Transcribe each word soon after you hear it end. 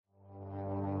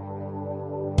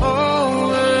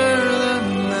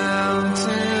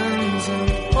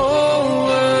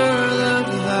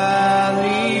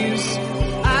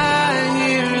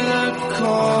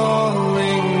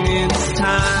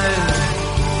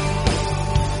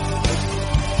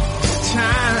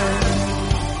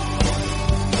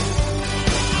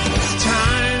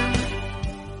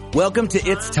Welcome to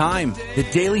It's Time, the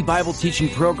daily Bible teaching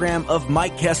program of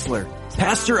Mike Kessler,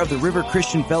 pastor of the River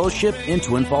Christian Fellowship in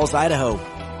Twin Falls, Idaho.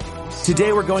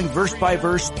 Today we're going verse by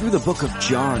verse through the book of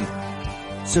John.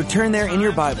 So turn there in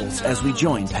your Bibles as we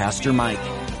join Pastor Mike.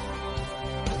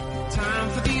 Time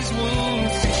for these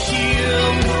wounds to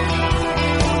heal.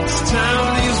 It's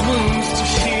time for these wounds to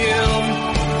heal.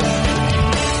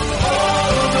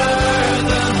 Over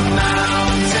the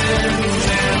mountains and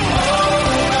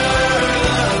over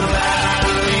the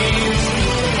valleys,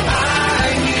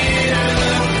 I hear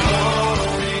the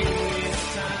calling.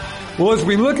 It's time. Well, as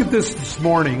we look at this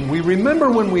morning, we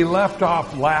remember when we left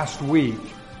off last week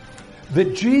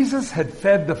that Jesus had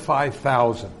fed the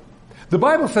 5,000. The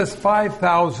Bible says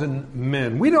 5,000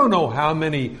 men. We don't know how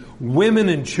many women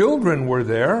and children were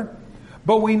there,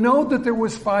 but we know that there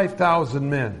was 5,000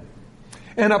 men.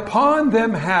 And upon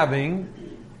them having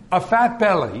a fat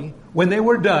belly, when they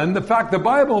were done, the fact the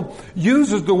Bible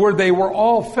uses the word they were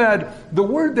all fed, the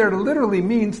word there literally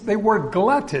means they were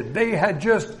glutted. They had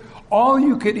just all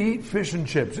you could eat fish and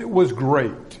chips. It was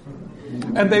great.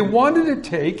 And they wanted to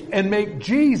take and make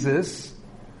Jesus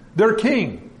their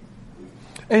king.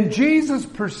 And Jesus,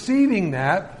 perceiving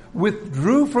that,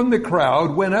 withdrew from the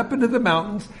crowd, went up into the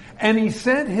mountains, and he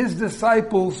sent his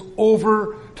disciples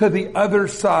over to the other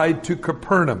side to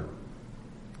Capernaum.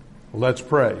 Let's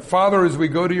pray. Father, as we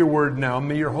go to your word now,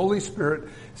 may your Holy Spirit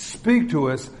speak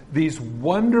to us these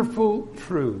wonderful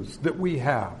truths that we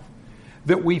have,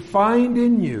 that we find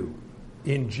in you.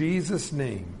 In Jesus'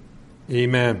 name,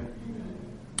 amen.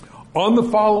 On the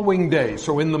following day,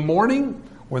 so in the morning,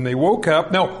 when they woke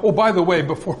up, now, oh, by the way,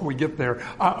 before we get there,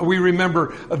 we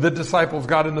remember the disciples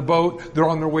got in the boat, they're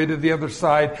on their way to the other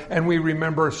side, and we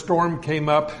remember a storm came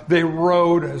up, they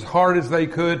rowed as hard as they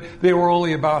could, they were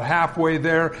only about halfway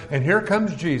there, and here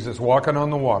comes Jesus walking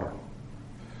on the water.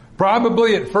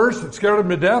 Probably at first it scared them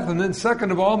to death, and then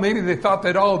second of all, maybe they thought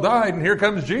they'd all died, and here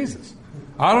comes Jesus.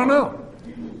 I don't know.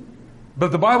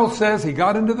 But the Bible says he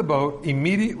got into the boat,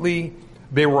 immediately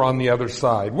they were on the other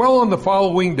side. Well, on the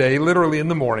following day, literally in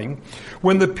the morning,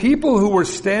 when the people who were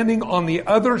standing on the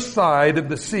other side of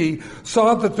the sea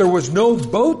saw that there was no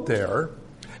boat there,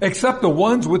 except the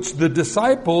ones which the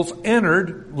disciples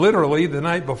entered, literally the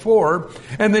night before,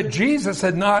 and that Jesus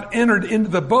had not entered into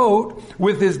the boat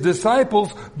with his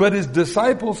disciples, but his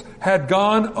disciples had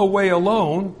gone away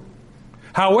alone.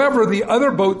 However, the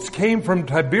other boats came from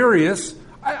Tiberias.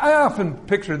 I often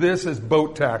picture this as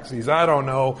boat taxis. I don't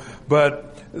know.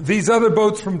 But these other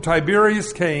boats from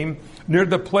Tiberias came near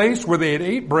the place where they had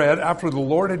ate bread after the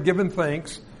Lord had given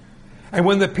thanks. And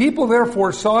when the people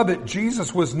therefore saw that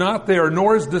Jesus was not there,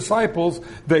 nor his disciples,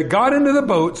 they got into the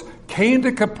boats, came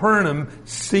to Capernaum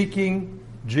seeking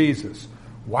Jesus.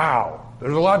 Wow.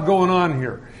 There's a lot going on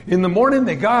here. In the morning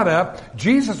they got up.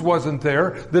 Jesus wasn't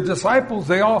there. The disciples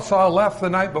they all saw left the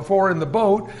night before in the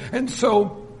boat. And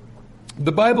so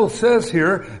the Bible says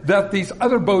here that these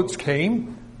other boats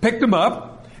came, picked them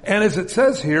up, and as it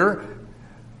says here,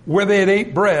 where they had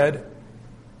ate bread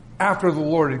after the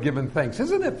Lord had given thanks.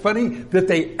 Isn't it funny that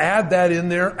they add that in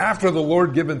there, after the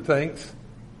Lord given thanks?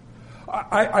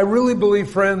 I really believe,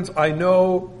 friends, I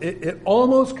know it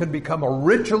almost can become a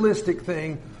ritualistic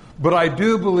thing, but I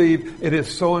do believe it is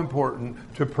so important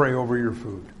to pray over your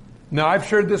food. Now, I've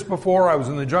shared this before. I was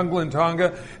in the jungle in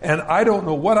Tonga, and I don't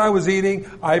know what I was eating.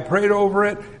 I prayed over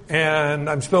it, and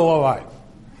I'm still alive.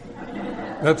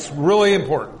 That's really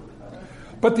important.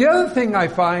 But the other thing I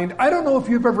find, I don't know if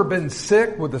you've ever been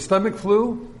sick with the stomach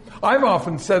flu. I've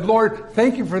often said, Lord,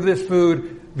 thank you for this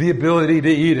food, the ability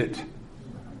to eat it.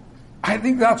 I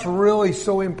think that's really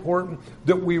so important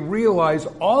that we realize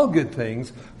all good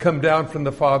things come down from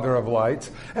the Father of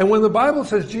lights. And when the Bible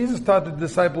says Jesus taught the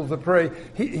disciples to pray,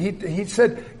 he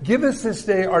said, give us this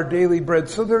day our daily bread.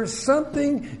 So there's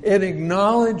something in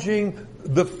acknowledging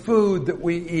the food that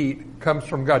we eat comes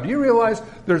from God. Do you realize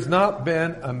there's not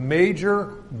been a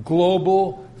major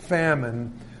global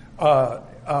famine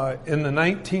in the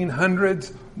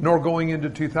 1900s nor going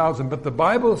into 2000? But the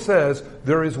Bible says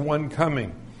there is one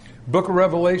coming. Book of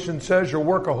Revelation says you'll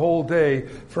work a whole day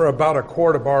for about a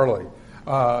quart of barley.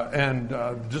 And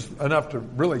just enough to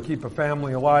really keep a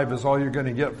family alive is all you're going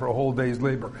to get for a whole day's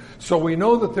labor. So we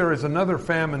know that there is another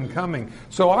famine coming.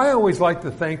 So I always like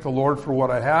to thank the Lord for what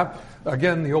I have.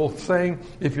 Again, the old saying,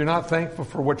 if you're not thankful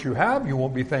for what you have, you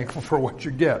won't be thankful for what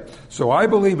you get. So I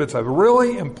believe it's a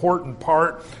really important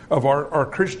part of our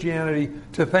Christianity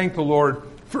to thank the Lord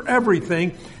for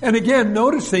everything. And again,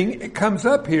 noticing it comes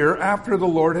up here after the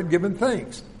Lord had given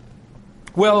thanks.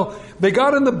 Well, they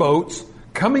got in the boats,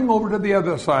 coming over to the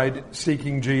other side,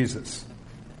 seeking Jesus.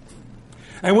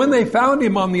 And when they found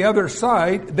him on the other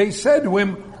side, they said to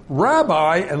him,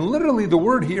 Rabbi, and literally the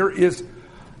word here is,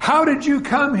 how did you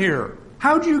come here?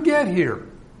 How'd you get here?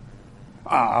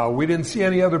 We didn't see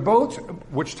any other boats,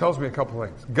 which tells me a couple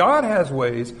things. God has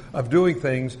ways of doing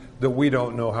things that we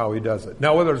don't know how he does it.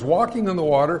 Now, whether it's walking on the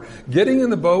water, getting in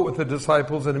the boat with the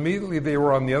disciples, and immediately they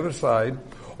were on the other side,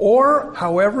 or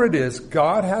however it is,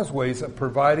 God has ways of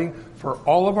providing for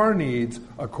all of our needs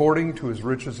according to his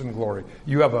riches and glory.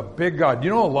 You have a big God. You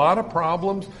know a lot of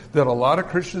problems that a lot of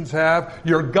Christians have?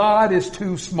 Your God is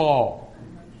too small.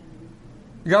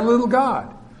 You got a little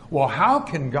God. Well, how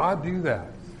can God do that?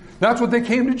 That's what they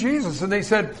came to Jesus and they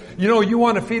said, you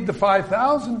want to feed the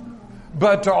 5,000,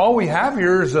 but all we have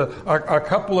here is a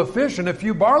couple of fish and a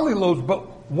few barley loaves.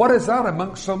 But what is that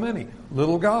amongst so many?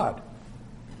 Little God.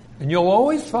 And you'll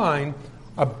always find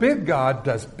a big God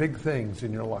does big things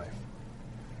in your life.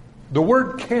 The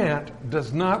word can't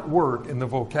does not work in the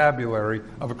vocabulary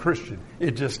of a Christian.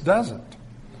 It just doesn't.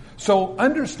 So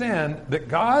understand that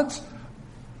God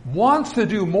wants to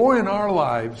do more in our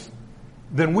lives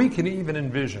than we can even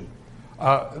envision.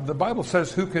 The Bible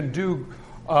says who can do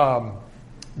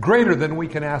greater than we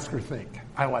can ask or think.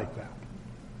 I like that.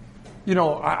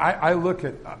 I look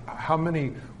at how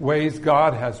many ways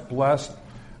God has blessed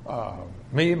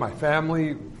me, my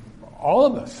family, all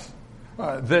of us.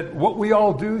 That what we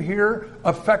all do here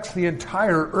affects the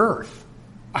entire earth.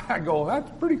 I go,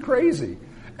 that's pretty crazy.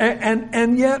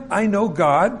 And yet I know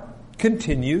God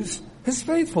continues his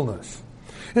faithfulness.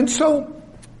 And so,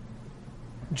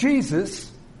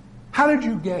 Jesus, how did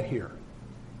you get here?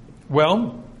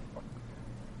 Well,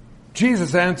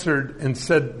 Jesus answered and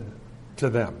said to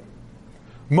them,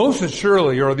 most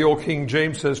assuredly, or the old King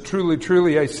James says, truly,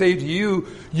 truly, I say to you,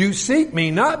 you seek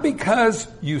me not because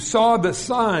you saw the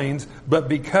signs, but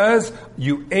because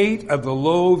you ate of the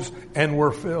loaves and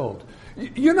were filled.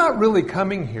 You're not really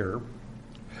coming here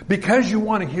because you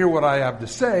want to hear what I have to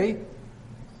say.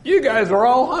 You guys are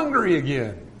all hungry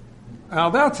again.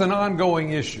 Now, that's an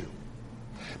ongoing issue.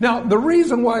 Now, the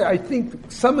reason why I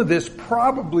think some of this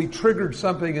probably triggered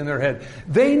something in their head,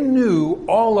 they knew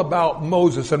all about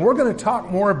Moses, and we're going to talk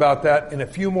more about that in a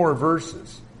few more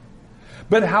verses.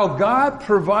 But how God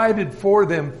provided for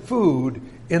them food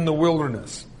in the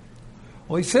wilderness.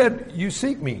 Well, he said, you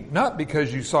seek me, not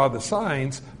because you saw the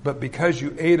signs, but because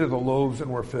you ate of the loaves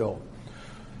and were filled.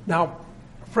 Now,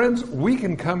 friends, we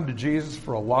can come to Jesus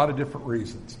for a lot of different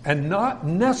reasons, and not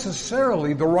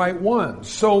necessarily the right ones.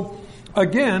 So,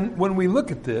 again, when we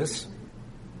look at this,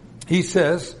 he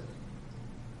says,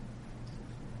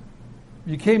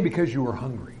 you came because you were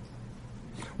hungry.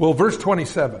 Well, verse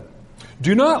 27,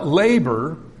 do not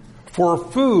labor for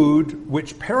food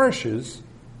which perishes,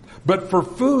 but for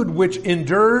food which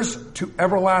endures to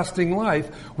everlasting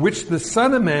life, which the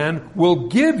Son of Man will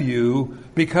give you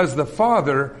because the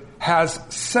Father has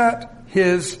set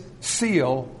his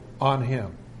seal on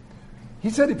him. He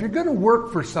said, if you're going to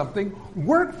work for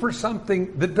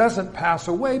something that doesn't pass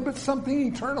away, but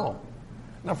something eternal.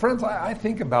 Now, friends, I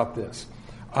think about this.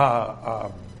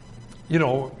 A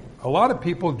lot of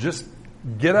people just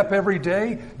get up every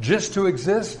day just to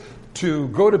exist, to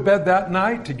go to bed that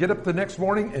night, to get up the next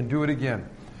morning and do it again.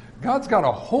 God's got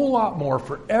a whole lot more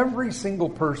for every single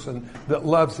person that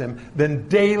loves him than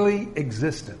daily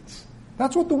existence.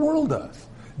 That's what the world does.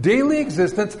 Daily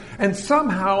existence, and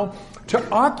somehow to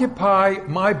occupy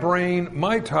my brain,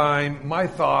 my time, my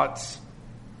thoughts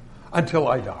until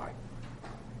I die.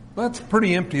 That's a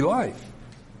pretty empty life.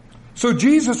 So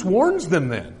Jesus warns them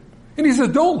then. And he says,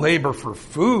 don't labor for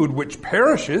food which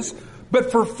perishes,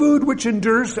 but for food which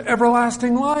endures to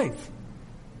everlasting life,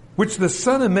 which the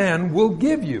Son of Man will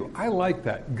give you. I like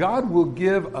that. God will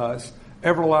give us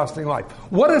everlasting life.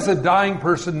 What does a dying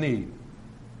person need?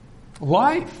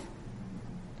 Life.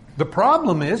 The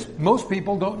problem is, most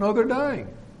people don't know they're dying.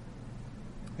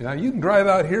 Now, you can drive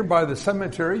out here by the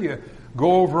cemetery, you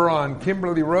go over on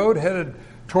Kimberly Road, headed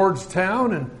towards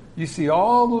town, and you see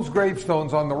all those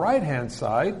gravestones on the right-hand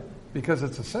side because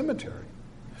it's a cemetery.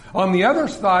 On the other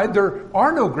side, there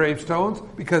are no gravestones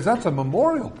because that's a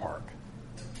memorial park.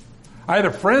 I had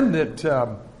a friend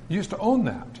that used to own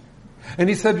that. And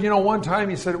he said, one time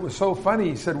he said it was so funny.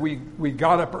 He said we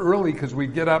got up early because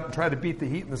we'd get up and try to beat the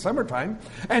heat in the summertime.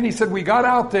 And he said we got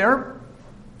out there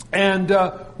and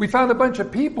we found a bunch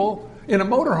of people in a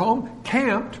motorhome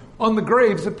camped on the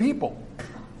graves of people.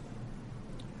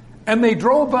 And they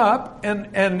drove up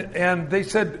and they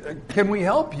said, can we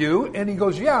help you? And he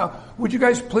goes, yeah, would you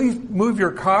guys please move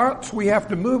your carts? We have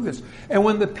to move this. And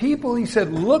when the people, he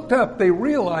said, looked up, they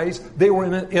realized they were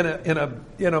in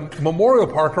a memorial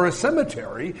park or a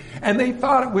cemetery, and they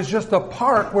thought it was just a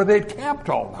park where they'd camped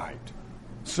all night.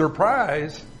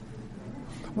 Surprise.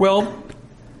 Well,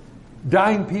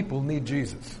 Dying people need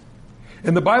Jesus.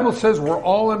 And the Bible says we're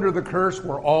all under the curse.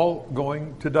 We're all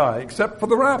going to die. Except for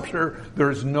the rapture,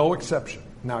 there is no exception.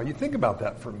 Now, you think about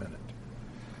that for a minute.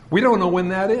 We don't know when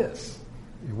that is.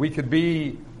 We could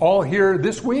be all here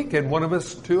this week, and one of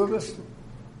us, two of us,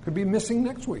 could be missing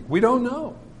next week. We don't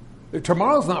know.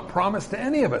 Tomorrow's not promised to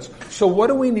any of us. So what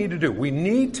do we need to do? We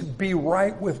need to be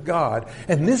right with God.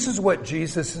 And this is what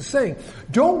Jesus is saying.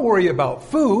 Don't worry about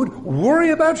food.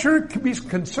 Be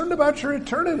concerned about your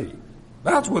eternity.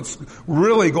 That's what's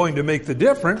really going to make the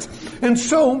difference. And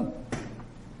so,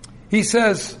 he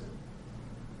says,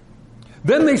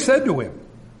 then they said to him,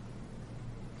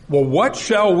 well, what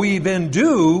shall we then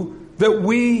do that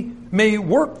we may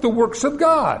work the works of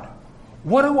God?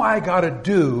 What do I got to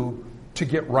do to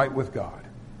get right with God?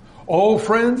 Oh,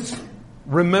 friends,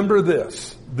 remember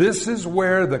this. This is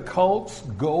where the cults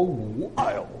go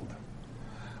wild.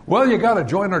 Well, you got to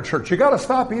join our church. You got to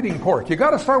stop eating pork. You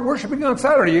got to start worshiping on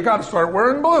Saturday. You got to start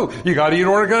wearing blue. You got to eat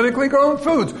organically grown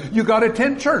foods. You got to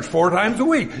attend church 4 times a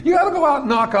week. You got to go out and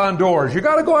knock on doors. You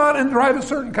got to go out and drive a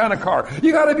certain kind of car.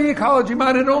 You got to be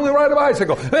ecology-minded and only ride a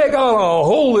bicycle. They got a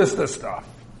whole list of stuff.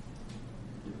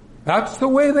 That's the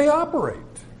way they operate.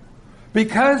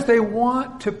 Because they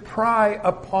want to pry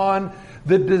upon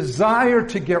the desire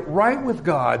to get right with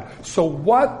God. So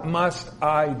what must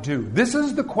I do? This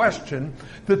is the question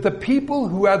that the people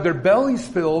who had their bellies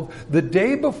filled the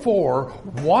day before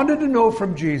wanted to know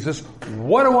from Jesus.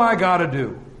 What do I got to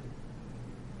do?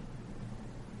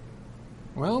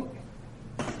 Well,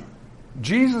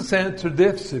 Jesus answered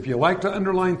this. If you like to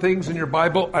underline things in your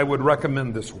Bible, I would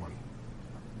recommend this one.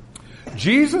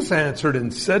 Jesus answered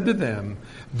and said to them,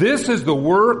 this is the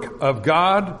work of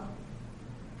God.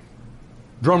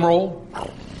 Drum roll.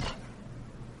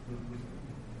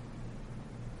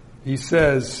 He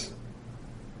says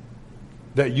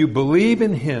that you believe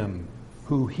in him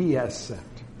who he has sent.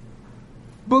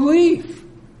 Belief.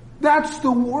 That's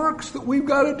the works that we've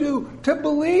got to do, to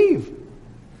believe.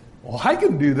 Well, I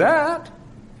can do that.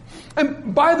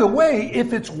 And by the way,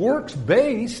 if it's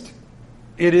works-based,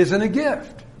 it isn't a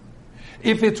gift.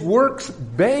 If it's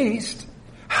works-based,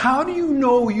 how do you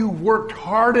know you've worked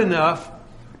hard enough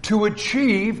to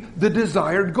achieve the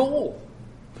desired goal?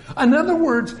 In other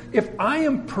words, if I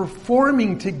am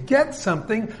performing to get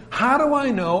something, how do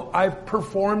I know I've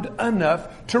performed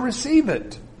enough to receive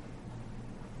it?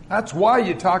 That's why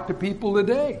you talk to people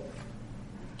today.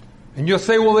 And you'll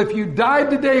say, well, if you died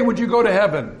today, would you go to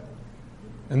heaven?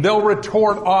 And they'll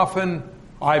retort often,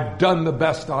 I've done the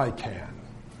best I can.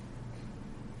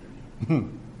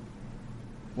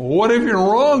 Well, what if you're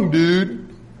wrong,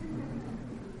 dude?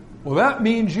 Well, that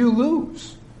means you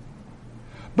lose.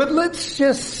 But let's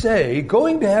just say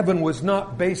going to heaven was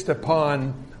not based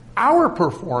upon our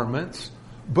performance,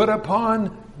 but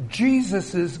upon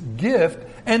Jesus' gift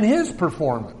and his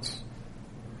performance.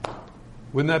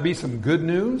 Wouldn't that be some good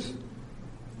news?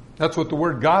 That's what the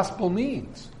word gospel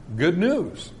means. Good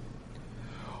news.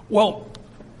 Well,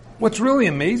 what's really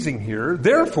amazing here,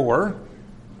 therefore,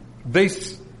 they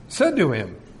said to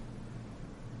him,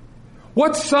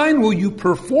 what sign will you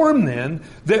perform then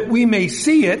that we may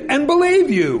see it and believe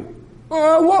you?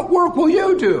 What work will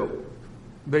you do?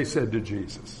 They said to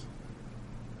Jesus.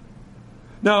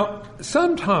 Now,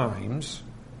 sometimes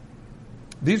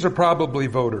these are probably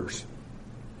voters.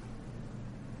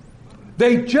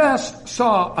 They just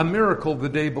saw a miracle the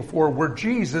day before where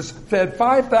Jesus fed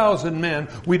 5,000 men,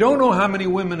 we don't know how many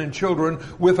women and children,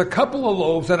 with a couple of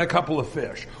loaves and a couple of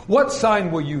fish. What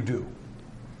sign will you do?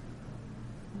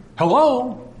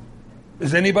 Hello?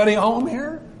 Is anybody home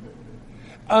here?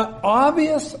 An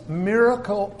obvious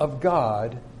miracle of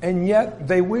God, and yet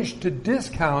they wish to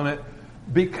discount it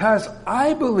because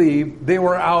I believe they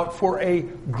were out for a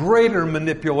greater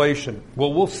manipulation.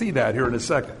 Well, we'll see that here in a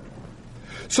second.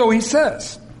 So he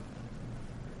says,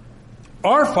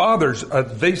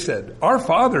 they said, our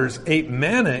fathers ate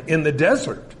manna in the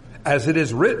desert, as it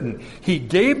is written, he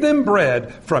gave them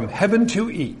bread from heaven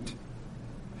to eat.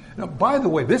 Now, by the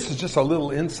way, this is just a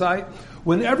little insight.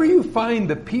 Whenever you find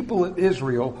the people of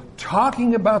Israel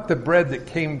talking about the bread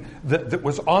that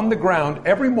was on the ground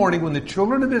every morning when the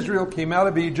children of Israel came out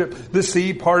of Egypt, the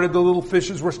sea parted, the little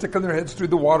fishes were sticking their heads through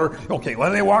the water. Okay,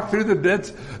 when they walked through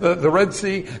the Red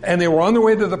Sea and they were on their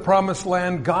way to the promised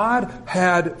land, God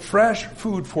had fresh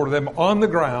food for them on the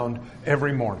ground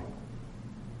every morning.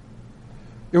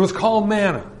 It was called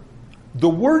manna. The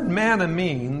word manna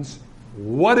means,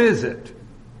 what is it?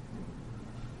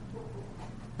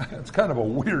 It's kind of a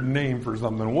weird name for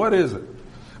something. What is it?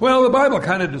 Well, the Bible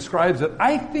kind of describes it.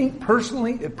 I think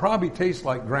personally it probably tastes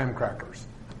like graham crackers.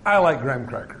 I like graham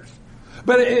crackers.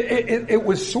 But it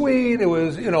was sweet. It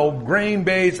was,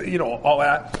 grain-based, all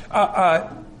that.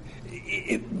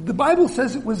 The Bible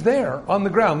says it was there on the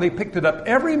ground. They picked it up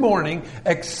every morning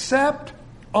except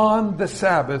on the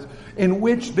Sabbath, in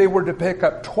which they were to pick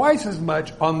up twice as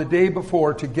much on the day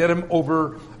before to get them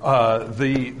over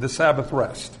the Sabbath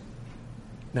rest.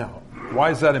 Now,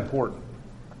 why is that important?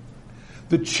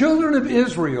 The children of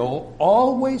Israel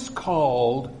always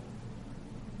called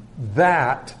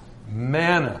that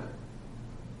manna.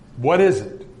 What is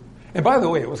it? And by the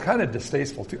way, it was kind of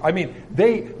distasteful too. I mean,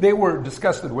 they were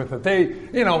disgusted with it. They,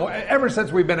 ever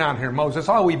since we've been out here, Moses,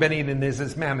 all we've been eating is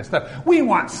this manna stuff. We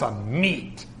want some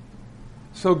meat.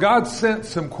 So God sent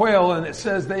some quail, and it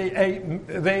says they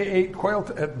ate quail,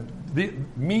 the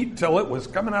meat till it was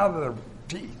coming out of their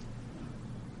teeth.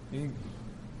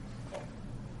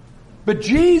 But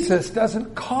Jesus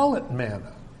doesn't call it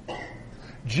manna.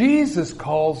 Jesus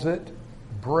calls it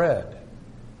bread.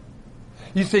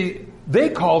 You see, they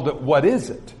called it, what is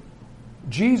it?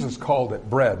 Jesus called it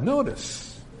bread.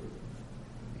 Notice.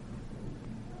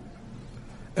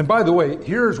 And by the way,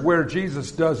 here's where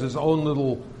Jesus does his own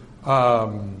little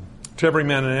to every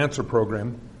man an answer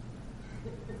program.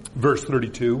 Verse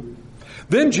 32.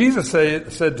 Then Jesus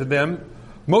said to them,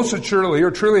 most assuredly,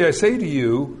 or truly I say to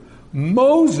you,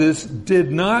 Moses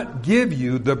did not give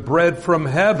you the bread from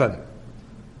heaven.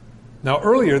 Now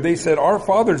earlier they said, our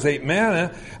fathers ate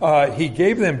manna. He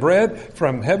gave them bread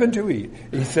from heaven to eat.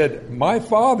 He said, my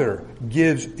Father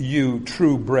gives you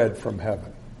true bread from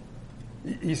heaven.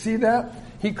 You see that?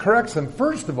 He corrects them.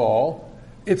 First of all,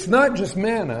 it's not just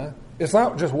manna. It's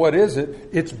not just what is it.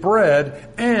 It's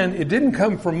bread. And it didn't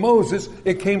come from Moses.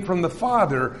 It came from the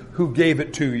Father who gave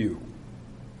it to you.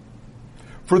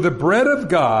 For the bread of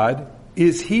God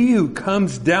is he who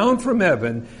comes down from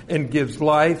heaven and gives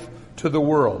life to the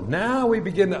world. Now we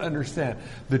begin to understand.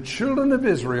 The children of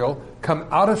Israel come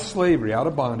out of slavery, out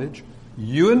of bondage.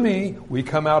 You and me, we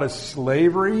come out of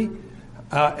slavery,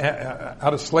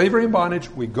 and bondage.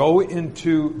 We go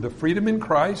into the freedom in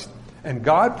Christ, and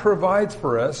God provides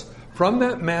for us from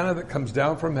that manna that comes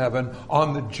down from heaven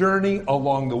on the journey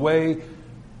along the way.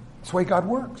 That's the way God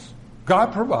works.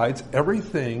 God provides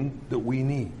everything that we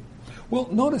need. Well,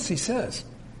 notice he says,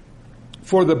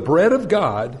 for the bread of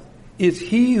God is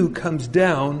he who comes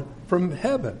down from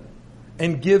heaven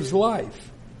and gives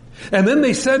life. And then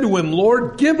they said to him,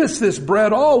 Lord, give us this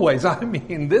bread always. I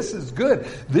mean, this is good.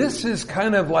 This is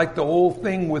kind of like the whole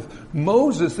thing with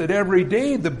Moses, that every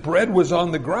day the bread was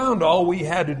on the ground. All we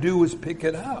had to do was pick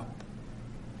it up.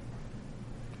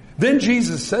 Then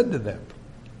Jesus said to them,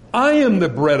 I am the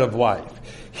bread of life.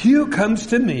 He who comes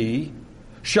to me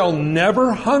shall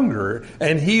never hunger,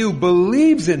 and he who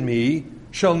believes in me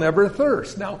shall never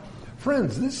thirst. Now,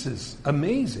 friends, this is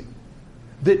amazing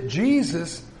that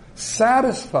Jesus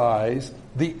satisfies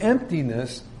the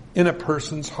emptiness in a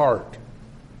person's heart.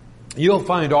 You'll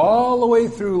find all the way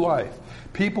through life,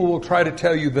 people will try to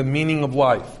tell you the meaning of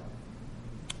life.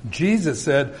 Jesus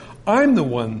said, I'm the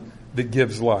one that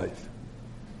gives life.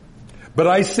 But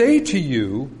I say to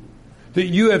you that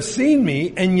you have seen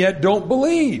me and yet don't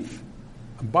believe.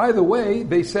 By the way,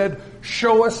 they said,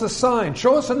 show us a sign.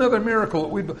 Show us another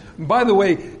miracle. By the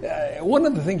way, one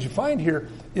of the things you find here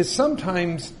is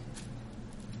sometimes,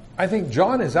 I think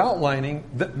John is outlining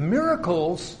that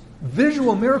miracles,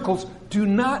 visual miracles, do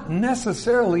not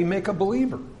necessarily make a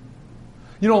believer.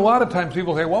 A lot of times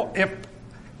people say, well, if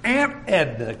Aunt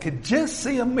Edna could just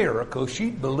see a miracle,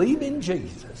 she'd believe in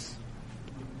Jesus.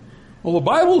 Well, the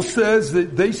Bible says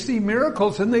that they see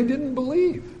miracles and they didn't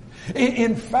believe.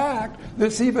 In fact,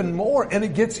 there's even more, and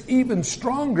it gets even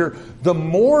stronger. The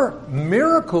more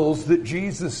miracles that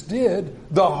Jesus did,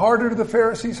 the harder the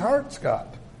Pharisees' hearts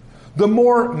got. The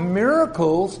more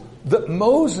miracles that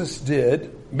Moses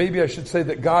did, maybe I should say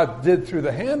that God did through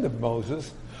the hand of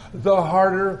Moses, the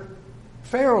harder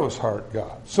Pharaoh's heart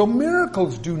got. So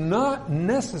miracles do not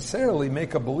necessarily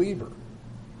make a believer.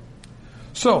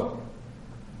 So,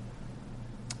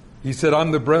 he said,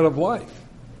 I'm the bread of life.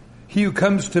 He who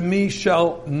comes to me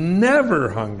shall never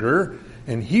hunger,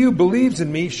 and he who believes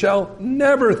in me shall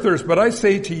never thirst. But I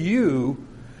say to you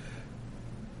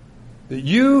that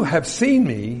you have seen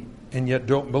me and yet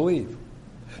don't believe.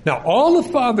 Now all the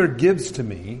Father gives to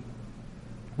me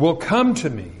will come to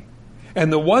me,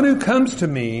 and the one who comes to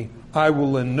me I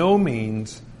will in no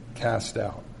means cast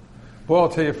out. Well, I'll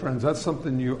tell you, friends, that's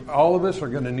something all of us are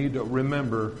going to need to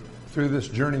remember through this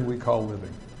journey we call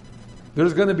living.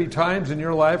 There's going to be times in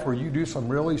your life where you do some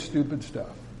really stupid stuff.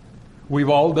 We've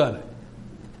all done it.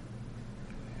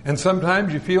 And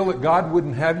sometimes you feel that God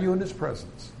wouldn't have you in His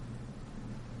presence.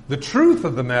 The truth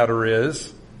of the matter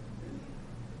is,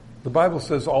 The Bible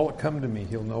says, all that come to me,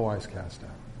 he'll no wise cast out.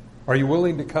 Are you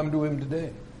willing to come to him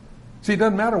today? See, it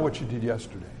doesn't matter what you did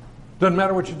yesterday. Doesn't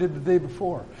matter what you did the day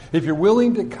before. If you're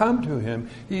willing to come to him,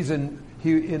 he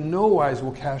in no wise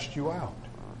will cast you out.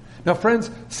 Now, friends,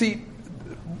 see,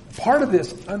 part of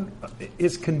this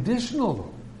is conditional,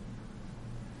 though.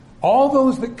 All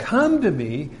those that come to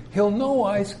me, he'll no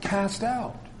wise cast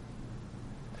out.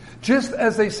 Just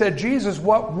as they said, Jesus,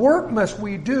 what work must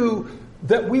we do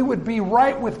that we would be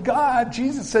right with God?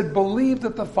 Jesus said, believe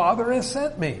that the Father has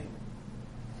sent me.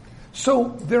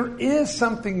 So there is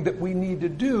something that we need to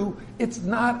do. It's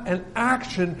not an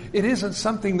action. It isn't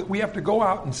something that we have to go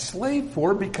out and slave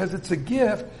for because it's a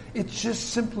gift. It's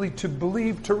just simply to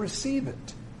believe, to receive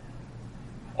it.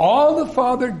 All the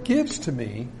Father gives to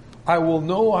me, I will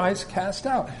no wise cast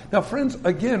out. Now, friends,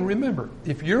 again, remember,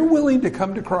 if you're willing to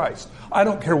come to Christ, I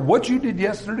don't care what you did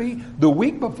yesterday, the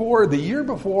week before, the year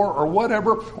before, or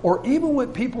whatever, or even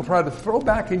what people try to throw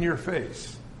back in your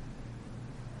face.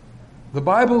 The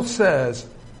Bible says,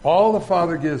 all the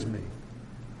Father gives me,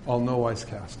 I'll no wise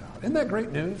cast out. Isn't that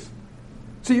great news?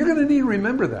 So you're going to need to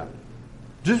remember that.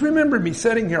 Just remember me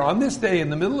sitting here on this day in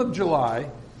the middle of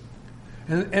July,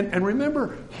 and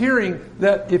remember hearing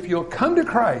that if you'll come to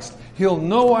Christ, he'll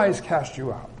no wise cast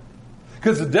you out.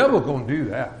 Because the devil's going to do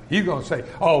that. He's going to say,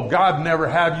 oh, God never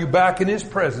have you back in his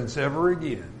presence ever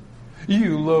again.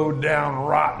 You low down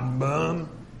rotten bum.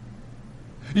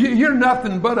 You're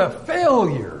nothing but a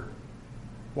failure.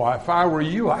 Why, if I were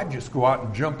you, I'd just go out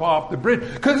and jump off the bridge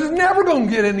because it's never going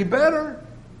to get any better.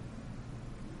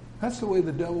 That's the way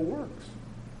the devil works.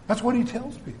 That's what he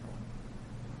tells people.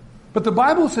 But the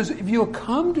Bible says if you'll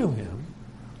come to him,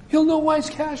 he'll no wise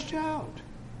cast you out.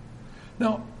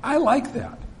 Now, I like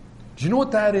that. Do you know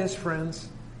what that is, friends?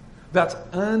 That's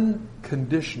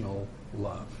unconditional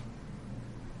love.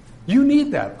 You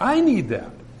need that. I need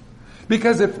that.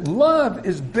 Because if love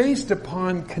is based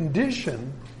upon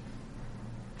condition,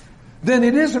 then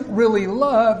it isn't really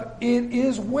love, it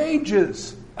is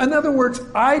wages. In other words,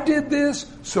 I did this,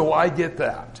 so I get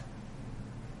that.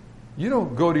 You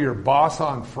don't go to your boss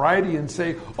on Friday and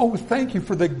say, oh, thank you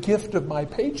for the gift of my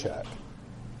paycheck.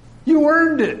 You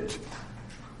earned it.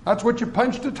 That's what you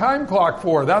punched a time clock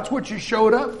for. That's what you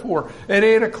showed up for at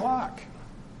 8 o'clock.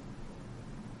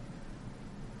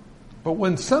 But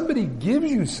when somebody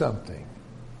gives you something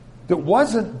that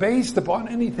wasn't based upon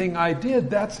anything I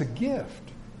did, that's a gift.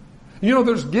 You know,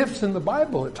 there's gifts in the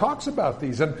Bible. It talks about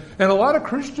these. And a lot of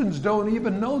Christians don't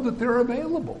even know that they're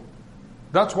available.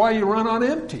 That's why you run on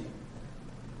empty.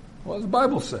 What does the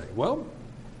Bible say? Well,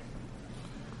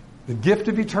 the gift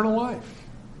of eternal life.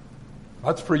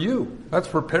 That's for you. That's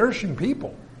for perishing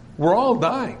people. We're all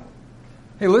dying.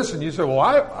 Hey, listen, you say, well,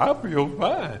 I feel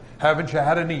fine. Haven't you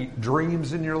had any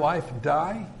dreams in your life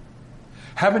die?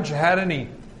 Haven't you had any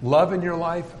love in your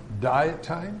life die at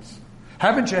times?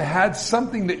 Haven't you had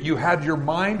something that you had your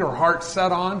mind or heart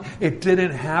set on? It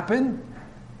didn't happen?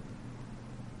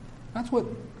 That's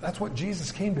what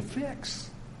Jesus came to fix.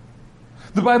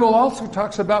 The Bible also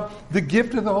talks about the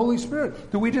gift of the Holy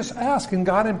Spirit that we just ask and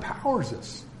God empowers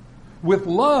us with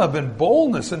love and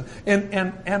boldness and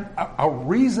a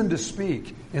reason to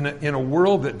speak in a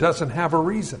world that doesn't have a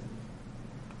reason.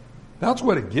 That's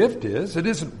what a gift is. It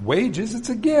isn't wages, it's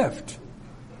a gift.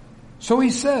 So he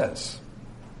says,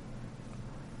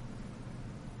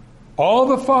 all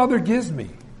the Father gives me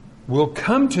will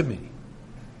come to me,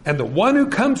 and the one who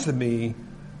comes to me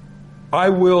I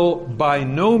will by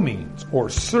no means, or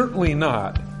certainly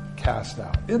not, cast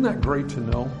out. Isn't that great to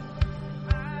know?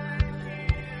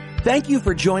 Thank you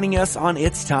for joining us on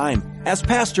It's Time, as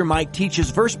Pastor Mike teaches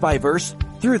verse by verse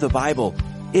through the Bible.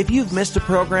 If you've missed a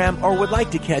program or would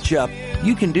like to catch up,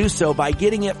 you can do so by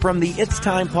getting it from the It's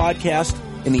Time podcast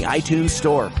in the iTunes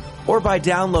store, or by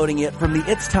downloading it from the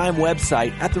It's Time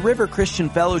website at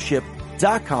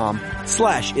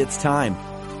theriverchristianfellowship.com/It's Time.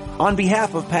 On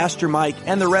behalf of Pastor Mike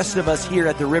and the rest of us here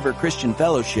at the River Christian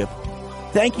Fellowship,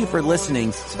 thank you for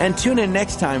listening, and tune in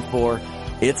next time for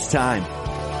It's Time.